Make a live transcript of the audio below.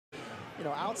you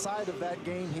know, outside of that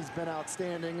game, he's been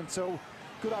outstanding. And so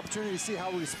good opportunity to see how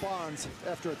he responds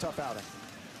after a tough outing.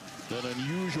 An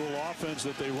unusual offense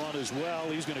that they run as well.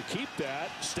 He's going to keep that,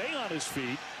 stay on his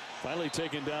feet. Finally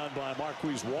taken down by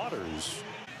Marquise Waters,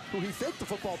 who he faked the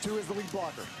football to as the lead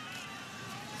blocker.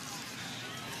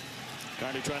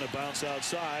 Carney trying to bounce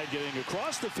outside, getting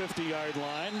across the 50-yard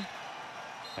line,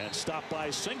 and stopped by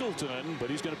Singleton,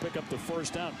 but he's going to pick up the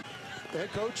first down. The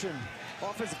head coach and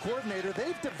offensive coordinator,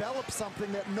 they've developed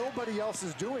something that nobody else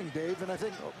is doing, Dave, and I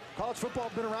think college football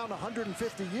has been around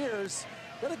 150 years.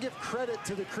 Got to give credit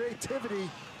to the creativity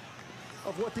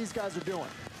of what these guys are doing.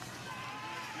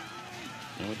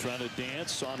 And we're trying to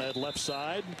dance on that left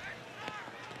side.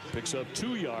 Picks up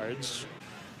 2 yards.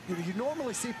 You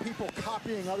normally see people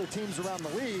copying other teams around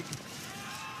the league,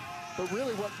 but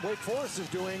really what Wake Forest is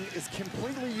doing is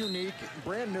completely unique,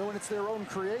 brand new, and it's their own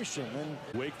creation.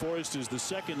 And Wake Forest is the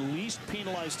second least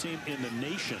penalized team in the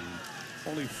nation.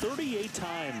 Only 38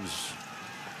 times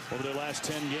over their last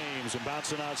 10 games, and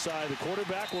bouncing outside. The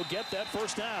quarterback will get that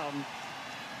first down.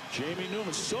 Jamie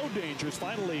Newman, so dangerous,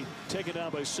 finally taken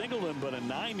down by Singleton, but a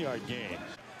 9-yard gain.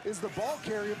 Is the ball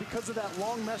carrier because of that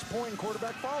long mesh point and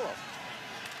quarterback follow.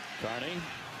 Carney,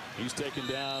 he's taken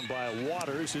down by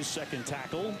Waters, his second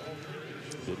tackle.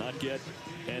 Did not get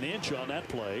an inch on that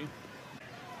play.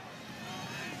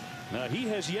 Now he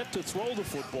has yet to throw the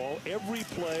football. Every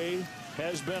play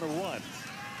has been a run.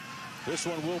 This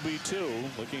one will be 2.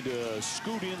 Looking to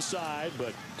scoot inside,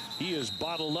 but he is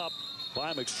bottled up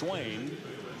by McSwain.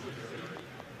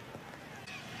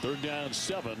 3rd down and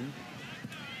 7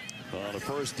 on the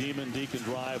first Demon Deacon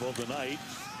drive of the night.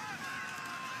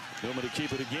 Newman to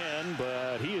keep it again,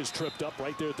 but he is tripped up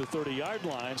right there at the 30-yard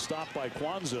line. Stopped by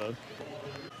Kwanzaa.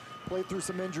 Played through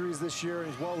some injuries this year,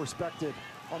 and he's well respected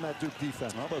on that Duke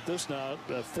defense. How about this now?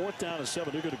 4th down and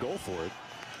 7. They're going to go for it.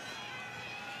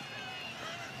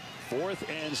 4th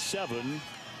and 7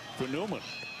 for Newman.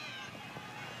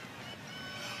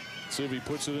 See if he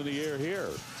puts it in the air here.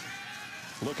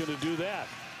 Looking to do that.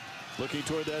 Looking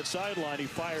toward that sideline. He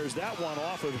fires that one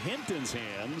off of Hinton's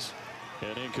hands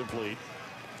and incomplete.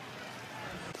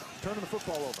 Turning the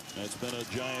football over. That's been a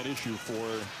giant issue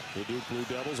for the Duke Blue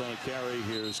Devils. On a carry,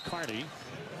 here's Carney.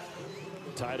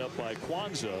 Tied up by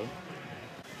Kwanzaa.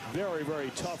 Very,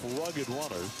 very tough, rugged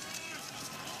runner.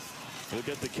 He'll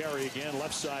get the carry again,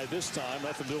 left side this time.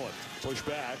 Nothing doing. Push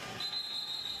back.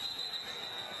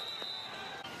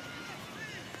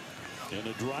 In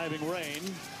the driving rain.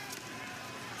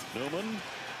 Newman.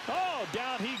 Oh,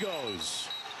 down he goes.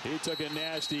 He took a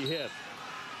nasty hit.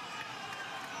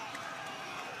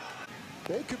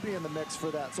 They could be in the mix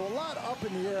for that. So a lot up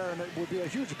in the air, and it would be a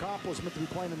huge accomplishment to be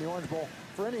playing in the Orange Bowl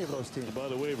for any of those teams. And by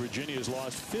the way, Virginia has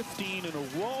lost 15 in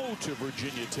a row to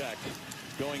Virginia Tech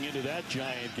going into that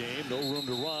giant game. No room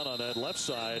to run on that left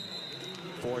side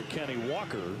for Kenny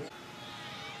Walker.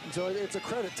 And so it's a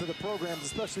credit to the programs,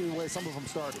 especially the way some of them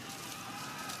started.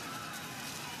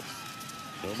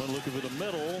 Newman looking for the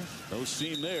middle. No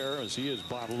seam there as he is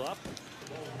bottled up.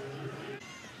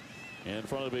 In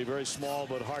front of a very small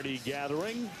but hardy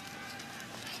gathering.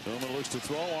 Newman looks to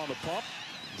throw on the pump.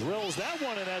 Drills that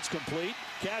one, and that's complete.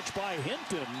 Catch by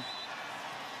Hinton.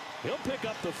 He'll pick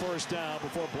up the first down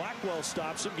before Blackwell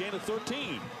stops him. Gain of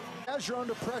 13. As you're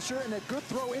under pressure and a good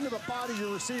throw into the body of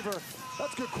your receiver,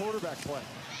 that's good quarterback play.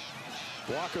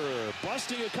 Walker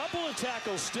busting a couple of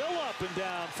tackles, still up and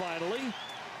down finally.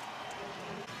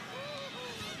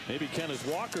 Maybe Kenneth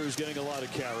Walker is getting a lot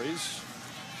of carries.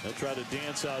 He'll try to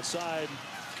dance outside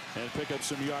and pick up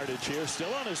some yardage here.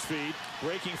 Still on his feet,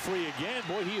 breaking free again.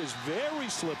 Boy, he is very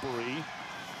slippery.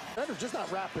 They're just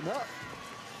not wrapping up.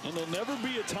 And there'll never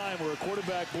be a time where a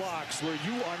quarterback blocks where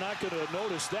you are not going to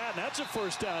notice that, and that's a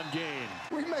first down gain.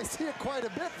 We may see it quite a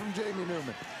bit from Jamie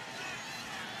Newman.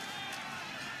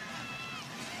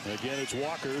 Again, it's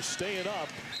Walker staying up.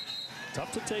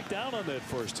 Tough to take down on that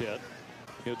first hit.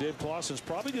 You know, Dave Clawson's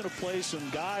probably going to play some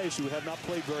guys who have not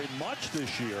played very much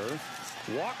this year.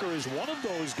 Walker is one of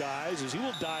those guys as he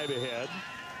will dive ahead.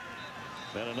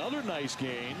 And another nice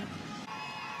gain.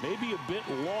 Maybe a bit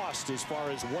lost as far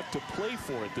as what to play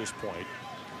for at this point.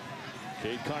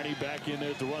 Cade Carney back in there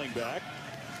at the running back.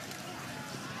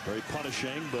 Very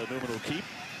punishing, but Newman will keep.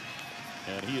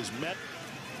 And he is met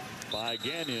by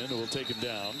Gagnon, who will take him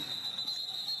down.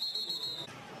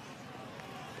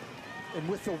 And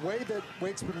with the way that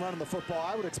Wake's been running the football,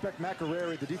 I would expect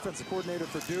McArary, the defensive coordinator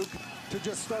for Duke, to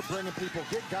just start bringing people,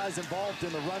 get guys involved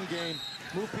in the run game,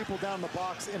 move people down the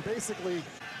box, and basically...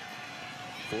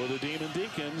 For the Demon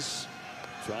Deacons,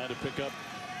 trying to pick up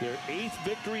their 8th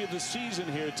victory of the season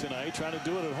here tonight, trying to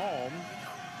do it at home.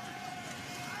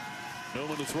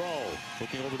 Newman to throw.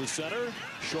 Looking over the center.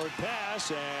 Short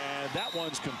pass, and that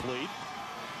one's complete.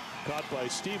 Caught by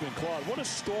Stephen Claude. What a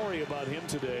story about him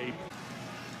today.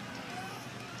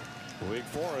 Wake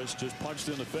Forest just punched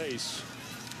in the face.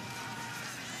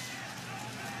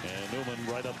 And Newman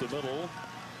right up the middle.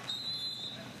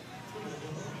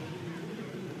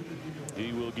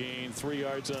 He will gain 3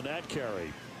 yards on that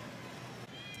carry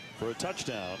for a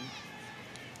touchdown.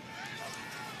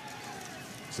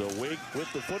 So Wake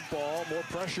with the football, more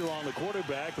pressure on the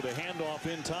quarterback with a handoff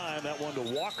in time. That one to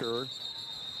Walker,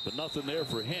 but nothing there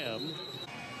for him.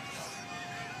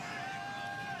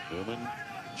 Newman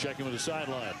checking with the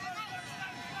sideline.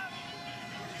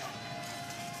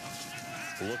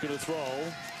 Looking to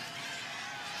throw.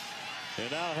 And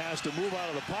now has to move out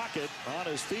of the pocket on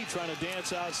his feet, trying to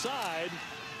dance outside.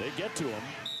 They get to him.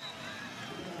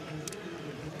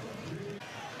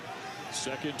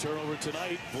 Second turnover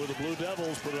tonight for the Blue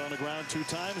Devils. Put it on the ground 2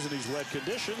 times in these wet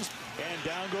conditions. And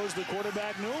down goes the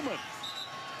quarterback, Newman,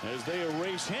 as they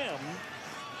erase him.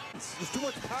 There's too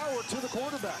much power to the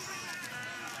quarterback.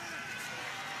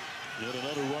 Yet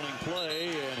another running play,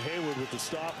 and Hayward with the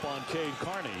stop on Cade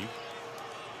Carney.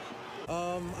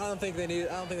 I don't think they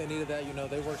needed that. You know,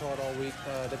 they worked hard all week.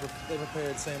 They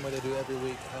prepared the same way they do every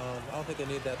week. I don't think they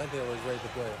need that. I think they were ready to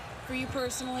play. For you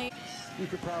personally, you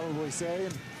could probably say,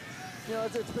 and you know,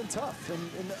 it's been tough,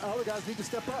 and other guys need to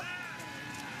step up.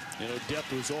 You know,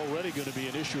 depth was already going to be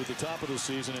an issue at the top of the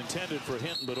season, intended for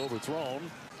Hinton, but overthrown.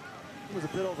 It was a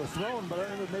bit overthrown, but I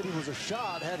think maybe it was a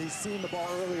shot had he seen the ball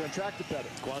earlier and tracked it better.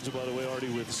 Kwanzaa, by the way, already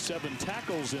with 7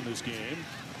 tackles in this game.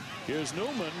 Here's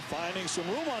Newman finding some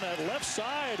room on that left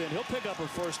side, and he'll pick up a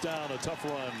first down. A tough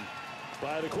run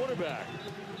by the quarterback.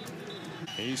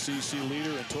 ACC leader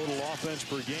in total offense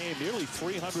per game, nearly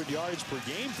 300 yards per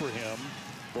game for him,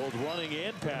 both running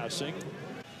and passing.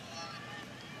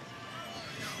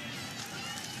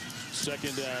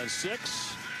 Second down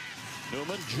 6.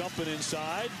 Newman jumping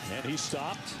inside, and he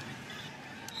stopped.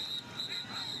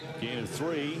 Gain of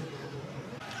 3.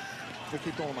 They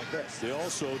keep going like this. They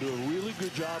also do a really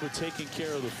good job of taking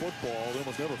care of the football. They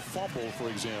almost never fumble, for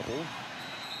example.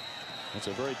 That's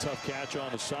a very tough catch on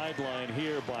the sideline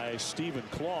here by Stephen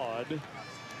Claude.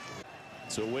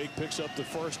 So Wake picks up the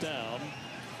first down,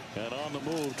 and on the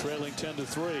move, trailing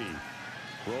 10-3.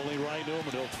 Rolling right,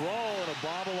 Newman. He'll throw, and a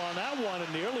bobble on that one,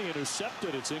 and nearly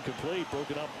intercepted. It's incomplete,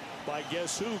 broken up by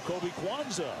guess who? Kobe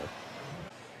Kwanzaa.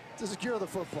 To secure the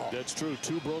football. That's true.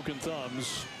 2 broken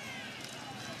thumbs.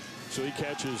 So he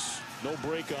catches no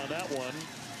break on that one.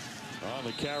 On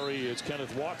the carry, it's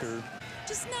Kenneth Walker.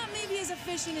 just not maybe as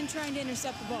efficient in trying to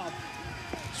intercept the ball.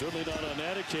 Certainly not on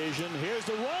that occasion. Here's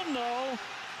the run, though.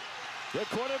 The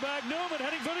quarterback, Newman,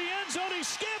 heading for the end zone. He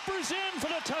scampers in for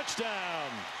the touchdown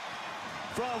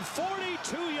from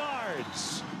 42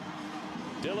 yards.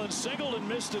 Dylan Singleton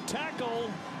missed a tackle,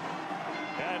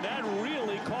 and that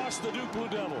really cost the Duke Blue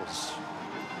Devils.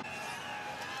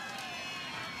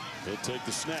 He'll take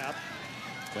the snap.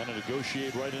 Kind of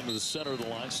negotiate right into the center of the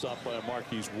line. Stopped by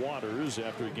Marquise Waters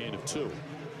after a gain of 2.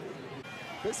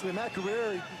 Basically, Matt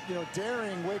Guerrieri,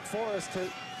 daring Wake Forest to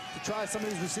try some of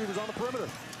these receivers on the perimeter.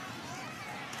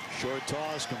 Short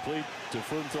toss complete to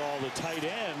Frumthal, the tight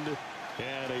end,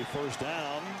 and a first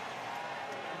down.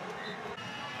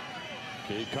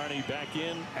 Cade Carney back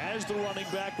in as the running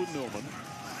back with Newman.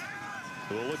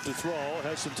 Will look to throw,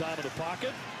 has some time in the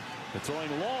pocket. And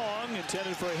throwing long,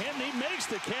 intended for Hinton. He makes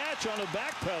the catch on a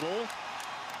back pedal.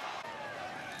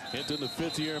 Hinton, the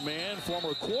fifth-year man,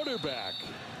 former quarterback.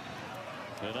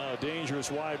 And now a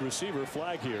dangerous wide receiver.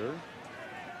 Flag here.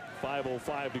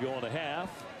 5:05 to go in the half.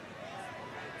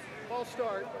 Ball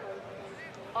start.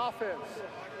 Offense.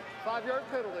 5-yard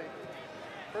penalty.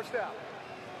 First down.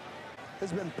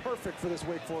 Has been perfect for this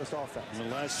Wake Forest offense. In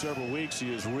the last several weeks,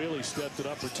 he has really stepped it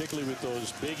up, particularly with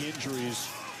those big injuries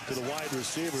to the wide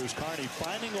receivers. Carney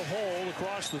finding a hole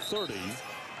across the 30.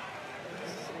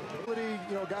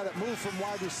 Guy that moved from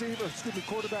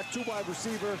quarterback to wide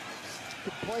receiver,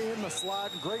 could play in the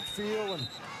slot, great feel,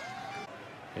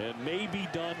 and may be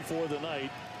done for the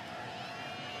night.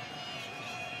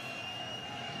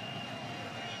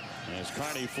 As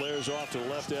Carney flares off to the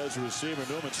left as a receiver,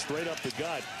 Newman straight up the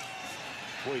gut.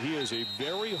 Boy, he is a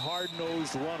very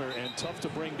hard-nosed runner and tough to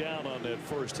bring down on that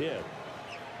first hit.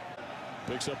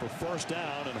 Picks up a first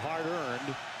down and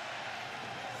hard-earned.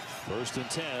 1st and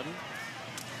 10.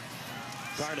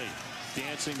 Carney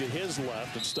dancing to his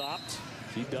left and stopped.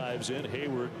 He dives in.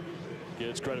 Hayward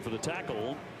gets credit for the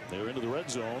tackle. They're into the red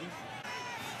zone.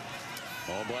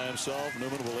 All by himself.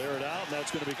 Newman will air it out, and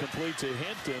that's going to be complete to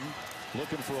Hinton.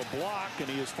 Looking for a block, and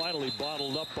he is finally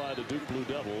bottled up by the Duke Blue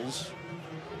Devils.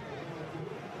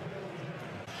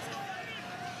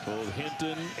 Both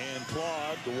Hinton and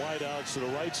Claude, the wideouts to the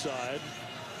right side.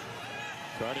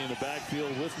 Carney in the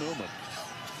backfield with Newman.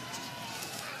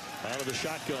 Out of the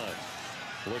shotgun.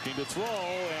 Looking to throw,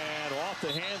 and off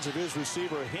the hands of his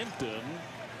receiver, Hinton,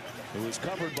 who was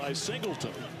covered by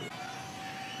Singleton.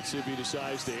 Let's see if he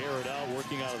decides to air it out,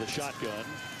 working out of the shotgun.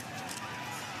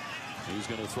 He's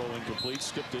going to throw incomplete,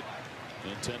 skipped it.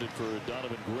 Intended for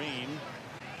Donovan Green.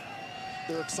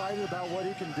 They're excited about what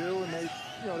he can do, and they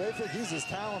think he's as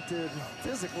talented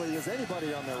physically as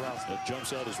anybody on their roster. That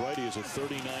jumps out his right. He is a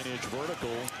 39-inch vertical.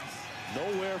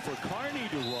 Nowhere for Carney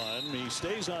to run. He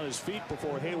stays on his feet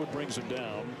before Haywood brings him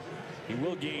down. He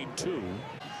will gain 2.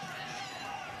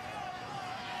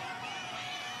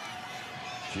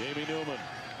 Jamie Newman.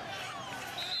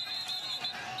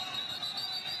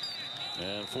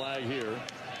 And flag here.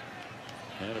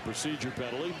 And a procedure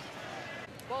penalty.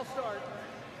 Ball start.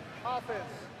 Offense.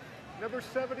 Number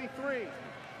 73.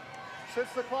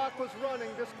 Since the clock was running,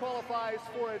 disqualifies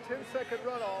for a 10-second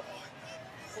runoff.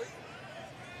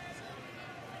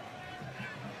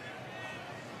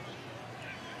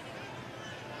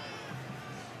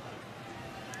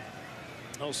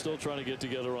 Oh, still trying to get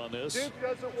together on this. Duke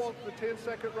doesn't want the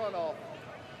 10-second runoff.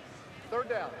 Third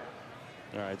down.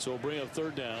 All right, so we'll bring up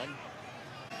third down.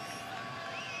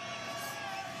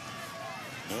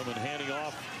 Newman handing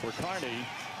off for Carney.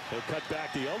 He'll cut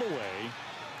back the other way.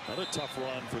 Another tough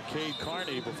run for Cade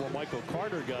Carney before Michael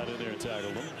Carter got in there and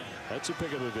tackled him. That's a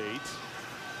pickup of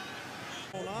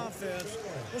 8. On offense,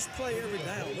 let's play every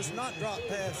down. Let's not drop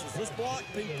passes. Let's block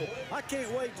people. I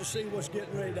can't wait to see what's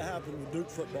getting ready to happen with Duke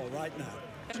football right now.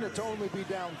 To only be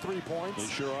down 3 points.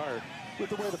 They sure are. With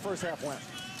the way the first half went.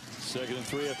 2nd and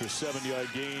 3 after 7-yard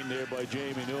gain there by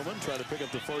Jamie Newman. Try to pick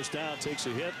up the first down, takes a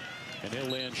hit, and he'll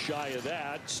land shy of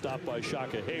that. Stopped by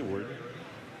Shaka Hayward.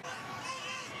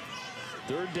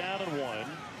 3rd down and 1.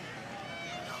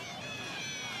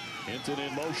 Hinton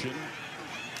in motion.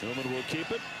 Newman will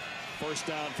keep it. First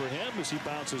down for him as he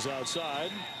bounces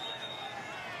outside.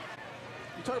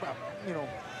 You talk about,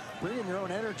 bringing your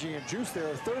own energy and juice there.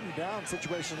 A 3rd and down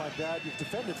situation like that. You've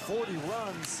defended 40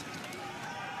 runs.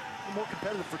 More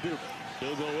competitive for Duke.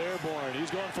 He'll go airborne.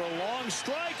 He's going for a long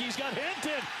strike. He's got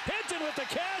Hinton. Hinton with the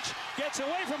catch. Gets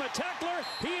away from a tackler.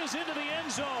 He is into the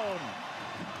end zone.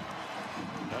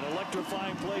 An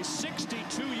electrifying play,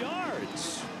 62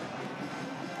 yards.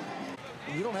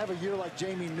 You don't have a year like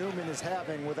Jamie Newman is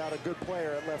having without a good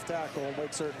player at left tackle.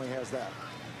 Wake certainly has that.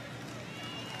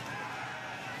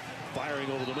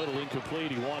 Firing over the middle,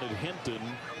 incomplete. He wanted Hinton.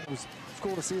 It was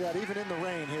cool to see that even in the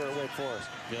rain here at Wake Forest.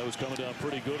 Yeah, it was coming down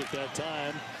pretty good at that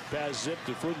time. Pass zip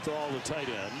to Freudenthal, the tight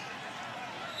end.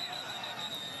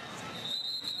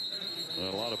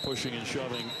 And a lot of pushing and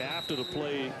shoving after the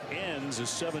play ends. A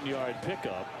 7-yard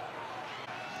pickup.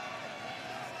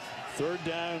 3rd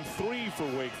down, 3 for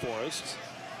Wake Forest.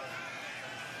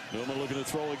 Newman looking to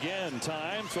throw again.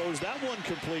 Time throws that one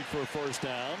complete for a first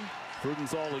down.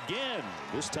 Freudenthal again,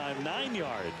 this time 9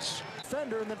 yards.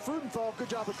 Defender, and then Freudenthal, good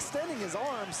job extending his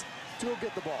arms to go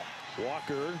get the ball.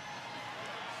 Walker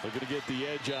looking to get the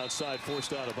edge outside,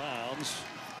 forced out of bounds.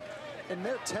 And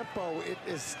their tempo,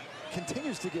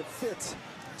 continues to give fit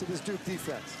to this Duke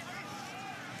defense.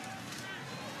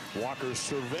 Walker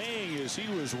surveying as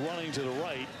he was running to the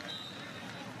right.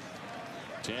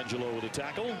 Tangelo with a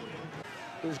tackle.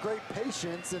 There's great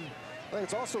patience, and I think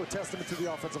it's also a testament to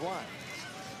the offensive line.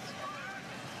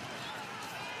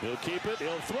 He'll keep it.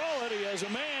 He'll throw it. He has a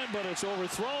man, but it's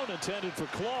overthrown. Intended for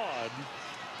Claude.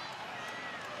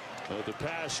 The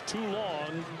pass too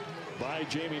long by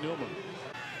Jamie Newman.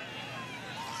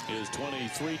 His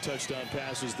 23 touchdown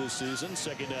passes this season.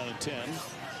 2nd down and 10.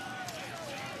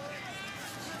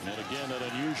 And again, that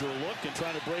unusual look and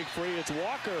trying to break free. It's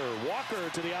Walker. Walker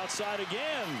to the outside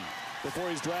again before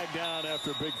he's dragged down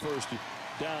after a big first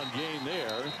down gain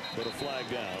there, but a flag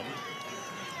down.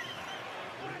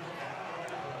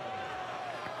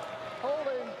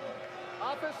 Holding.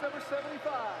 Offense number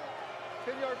 75.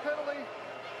 10-yard penalty.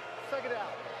 2nd down.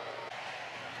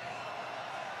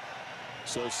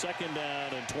 So 2nd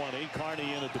down and 20.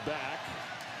 Carney in at the back.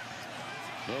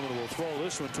 Newman will throw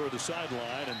this one toward the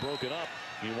sideline and broke it up.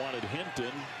 He wanted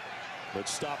Hinton, but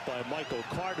stopped by Michael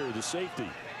Carter, the safety.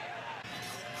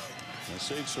 And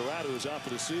Sage Serrato is out for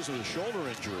the season with a shoulder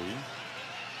injury.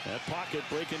 That pocket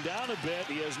breaking down a bit.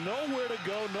 He has nowhere to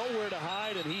go, nowhere to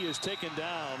hide, and he is taken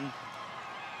down.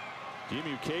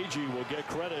 Jimmy Ukagi will get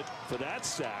credit for that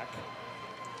sack.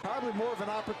 Probably more of an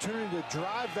opportunity to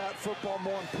drive that football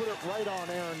more and put it right on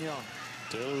Aaron Young.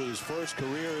 Taylor with his first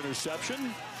career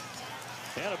interception.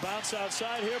 And a bounce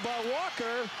outside here by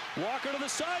Walker. Walker to the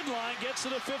sideline, gets to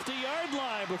the 50-yard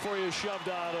line before he's shoved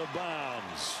out of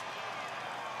bounds.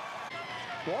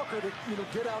 Walker to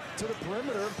get out to the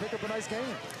perimeter and pick up a nice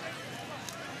gain.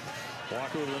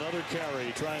 Walker with another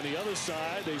carry, trying the other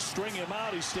side. They string him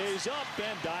out. He stays up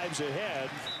and dives ahead.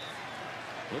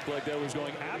 Looked like that was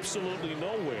going absolutely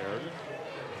nowhere.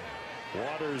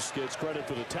 Waters gets credit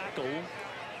for the tackle.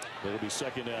 It'll be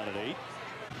second down and 8.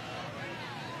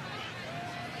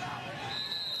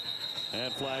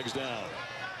 And flags down.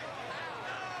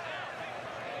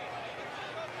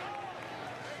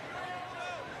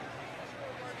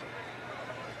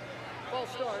 Ball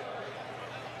start.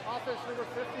 Offense number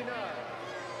 59.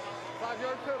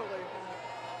 5-yard penalty.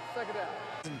 Second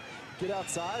down. Get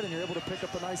outside and you're able to pick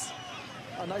up a nice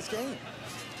gain.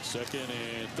 Second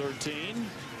and 13.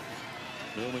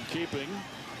 Newman keeping.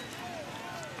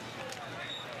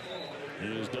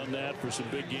 He has done that for some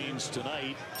big gains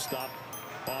tonight. Stop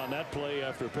on that play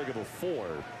after a pickup of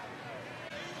 4.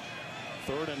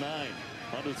 3rd and 9.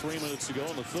 Under 3 minutes to go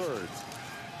in the third.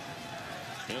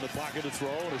 In the pocket to throw,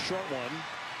 and a short one.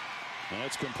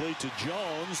 That's complete to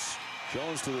Jones.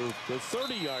 Jones to the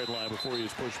 30-yard line before he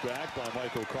is pushed back by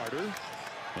Michael Carter.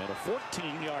 And a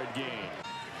 14-yard gain.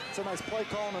 It's a nice play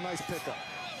call and a nice pickup.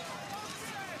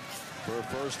 For a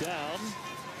first down.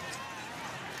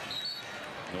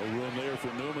 No room there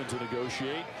for Newman to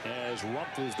negotiate as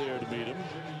Rumpf is there to meet him.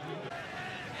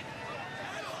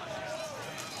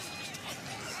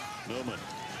 Newman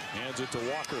hands it to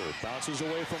Walker. Bounces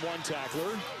away from one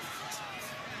tackler.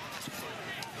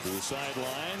 To the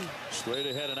sideline. Straight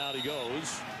ahead and out he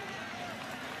goes.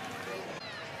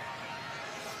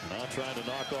 Now trying to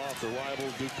knock off the rival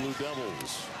Duke Blue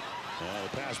Devils.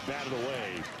 The pass batted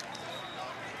away.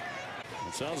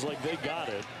 It sounds like they got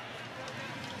it.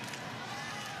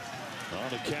 On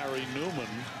the carry, Newman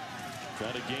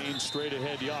trying to gain straight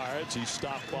ahead yards. He's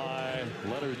stopped by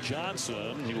Leonard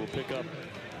Johnson. He will pick up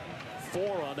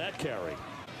 4 on that carry.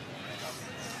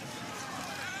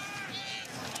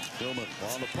 Newman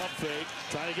on the pump fake,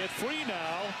 trying to get free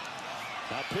now.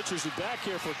 Now pitches it back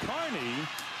here for Carney.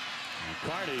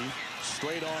 And Carney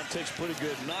straight on, takes a pretty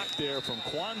good knock there from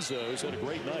Kwanzaa, who's had a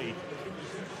great night.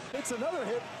 It's another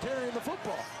hit carrying the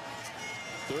football.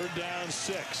 3rd down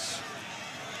 6.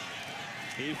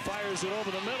 He fires it over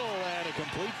the middle and a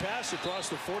complete pass across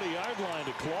the 40-yard line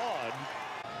to Claude.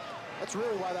 That's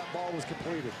really why that ball was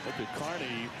completed. Look at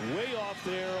Carney way off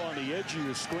there on the edge of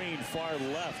your screen, far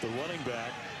left, the running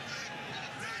back.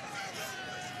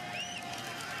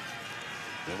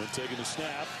 Newman taking the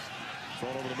snap.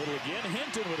 Thrown over the middle again.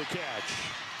 Hinton with a catch.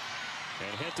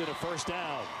 And Hinton a first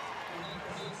down.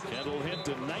 Kendall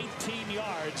Hinton 19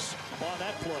 yards on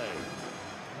that play.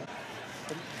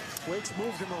 And Wake's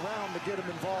moved him around to get him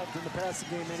involved in the passing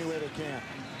game any way they can.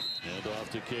 And off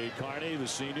to Cade Carney, the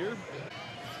senior.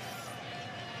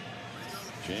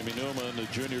 Jamie Newman, the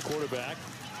junior quarterback,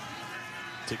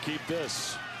 to keep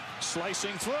this.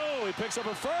 Slicing through. He picks up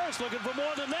a first, looking for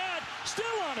more than that. Still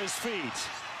on his feet.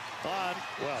 On,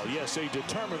 well, yes, a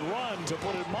determined run, to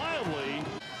put it mildly.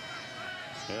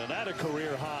 And that a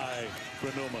career high for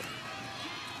Newman.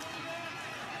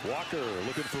 Walker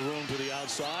looking for room to the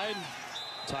outside.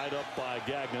 Tied up by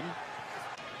Gagnon.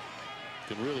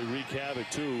 Can really wreak havoc,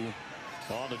 too,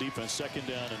 on the defense. 2nd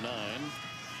down and 9.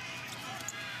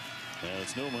 And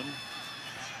it's Newman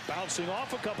bouncing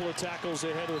off a couple of tackles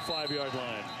ahead of the 5-yard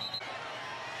line.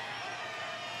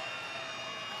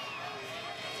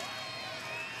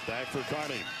 Back for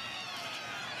Carney.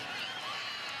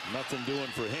 Nothing doing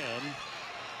for him.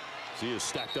 He is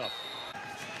stacked up.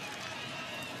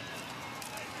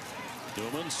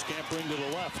 Newman scampering to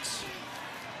the left.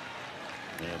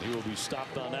 And he will be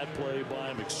stopped on that play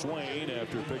by McSwain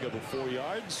after a pickup of 4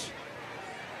 yards.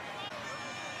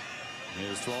 He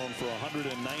has thrown for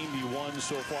 191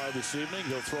 so far this evening.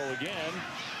 He'll throw again.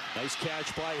 Nice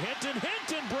catch by Hinton.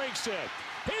 Hinton breaks it.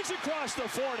 He's across the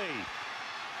 40.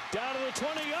 Down to the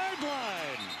 20-yard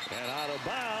line. And out of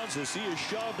bounds as he is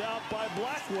shoved out by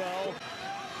Blackwell.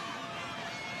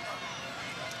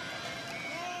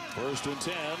 1st and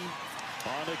 10.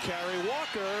 On to carry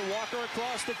Walker. Walker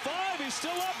across the 5. He's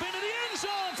still up into the end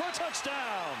zone for a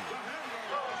touchdown.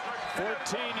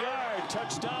 14-yard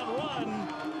touchdown run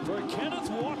for Kenneth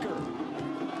Walker.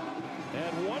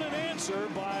 And what an answer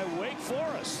by Wake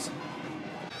Forest.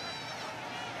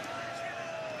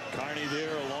 Carney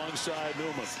there alongside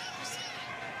Newman.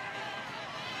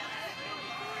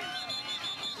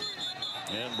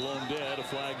 And blown dead, a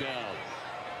flag down.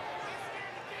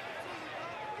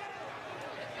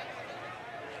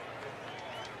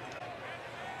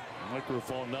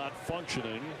 Microphone not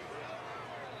functioning.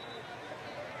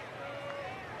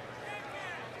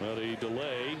 Well, a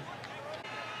delay.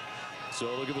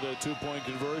 So looking for that 2-point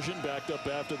conversion. Backed up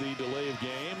after the delay of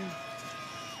game.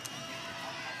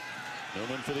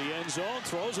 Newman for the end zone.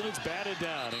 Throws and it's batted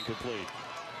down. Incomplete.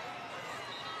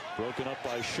 Broken up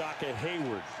by Shaka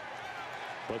Hayward.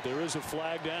 But there is a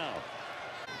flag down.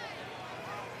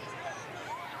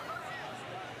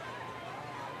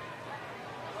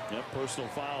 Yep, personal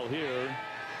foul here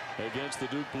against the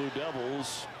Duke Blue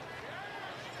Devils.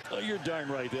 Oh, you're darn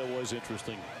right. That was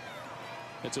interesting.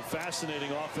 It's a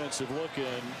fascinating offensive look,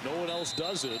 and no one else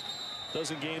does it.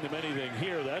 Doesn't gain them anything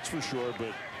here, that's for sure.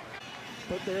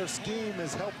 But their scheme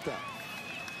has helped them.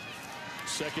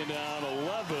 Second down,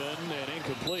 11, and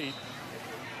incomplete.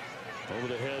 Over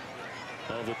the head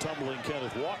of the tumbling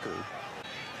Kenneth Walker.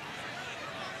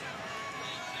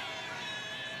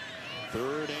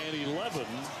 Third and 11.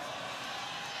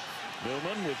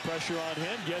 Newman with pressure on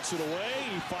him, gets it away.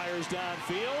 He fires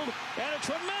downfield, and a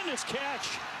tremendous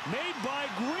catch made by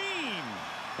Green.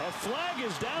 A flag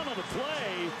is down on the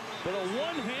play, but a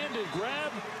one-handed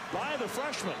grab by the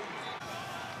freshman.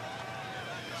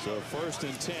 So 1st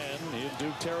and 10 in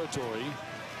Duke territory.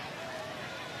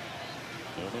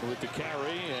 Newman with the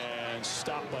carry and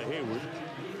stopped by Hayward.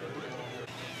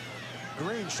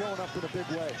 Green showing up in a big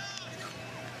way.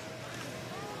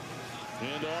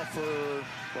 And off for,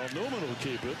 well, Newman will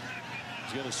keep it.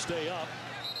 He's going to stay up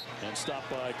and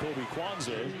stopped by Kobe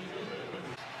Kwanzaa.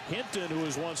 Hinton, who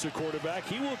was once a quarterback,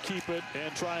 he will keep it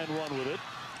and try and run with it.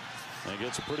 And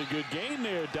gets a pretty good gain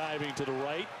there, diving to the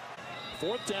right.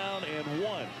 4th down and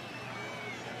 1.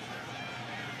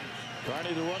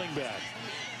 Carney, the running back.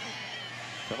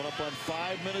 Coming up on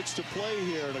 5 minutes to play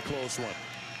here in a close one.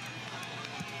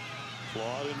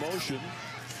 Claude in motion.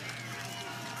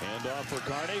 Hand off for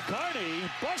Carney. Carney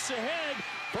busts ahead.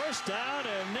 1st down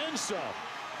and then some.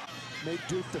 Make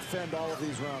Duke defend all of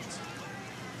these runs.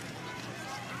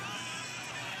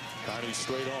 Carney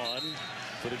straight on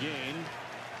for the gain.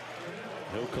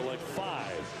 He'll collect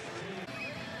 5.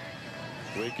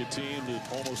 Wake a team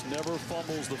that almost never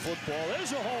fumbles the football.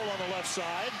 There's a hole on the left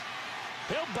side.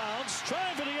 He'll bounce,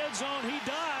 trying for the end zone. He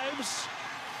dives.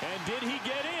 And did he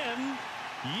get in?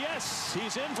 Yes,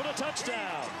 he's in for the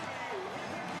touchdown.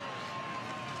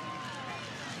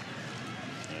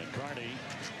 And Carney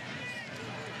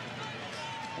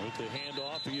with the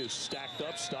handoff. He is stacked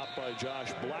up, stopped by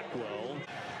Josh Blackwell.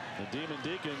 The Demon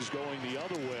Deacons going the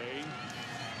other way.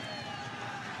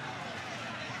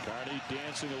 Carney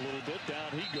dancing a little bit.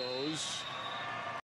 Down he goes.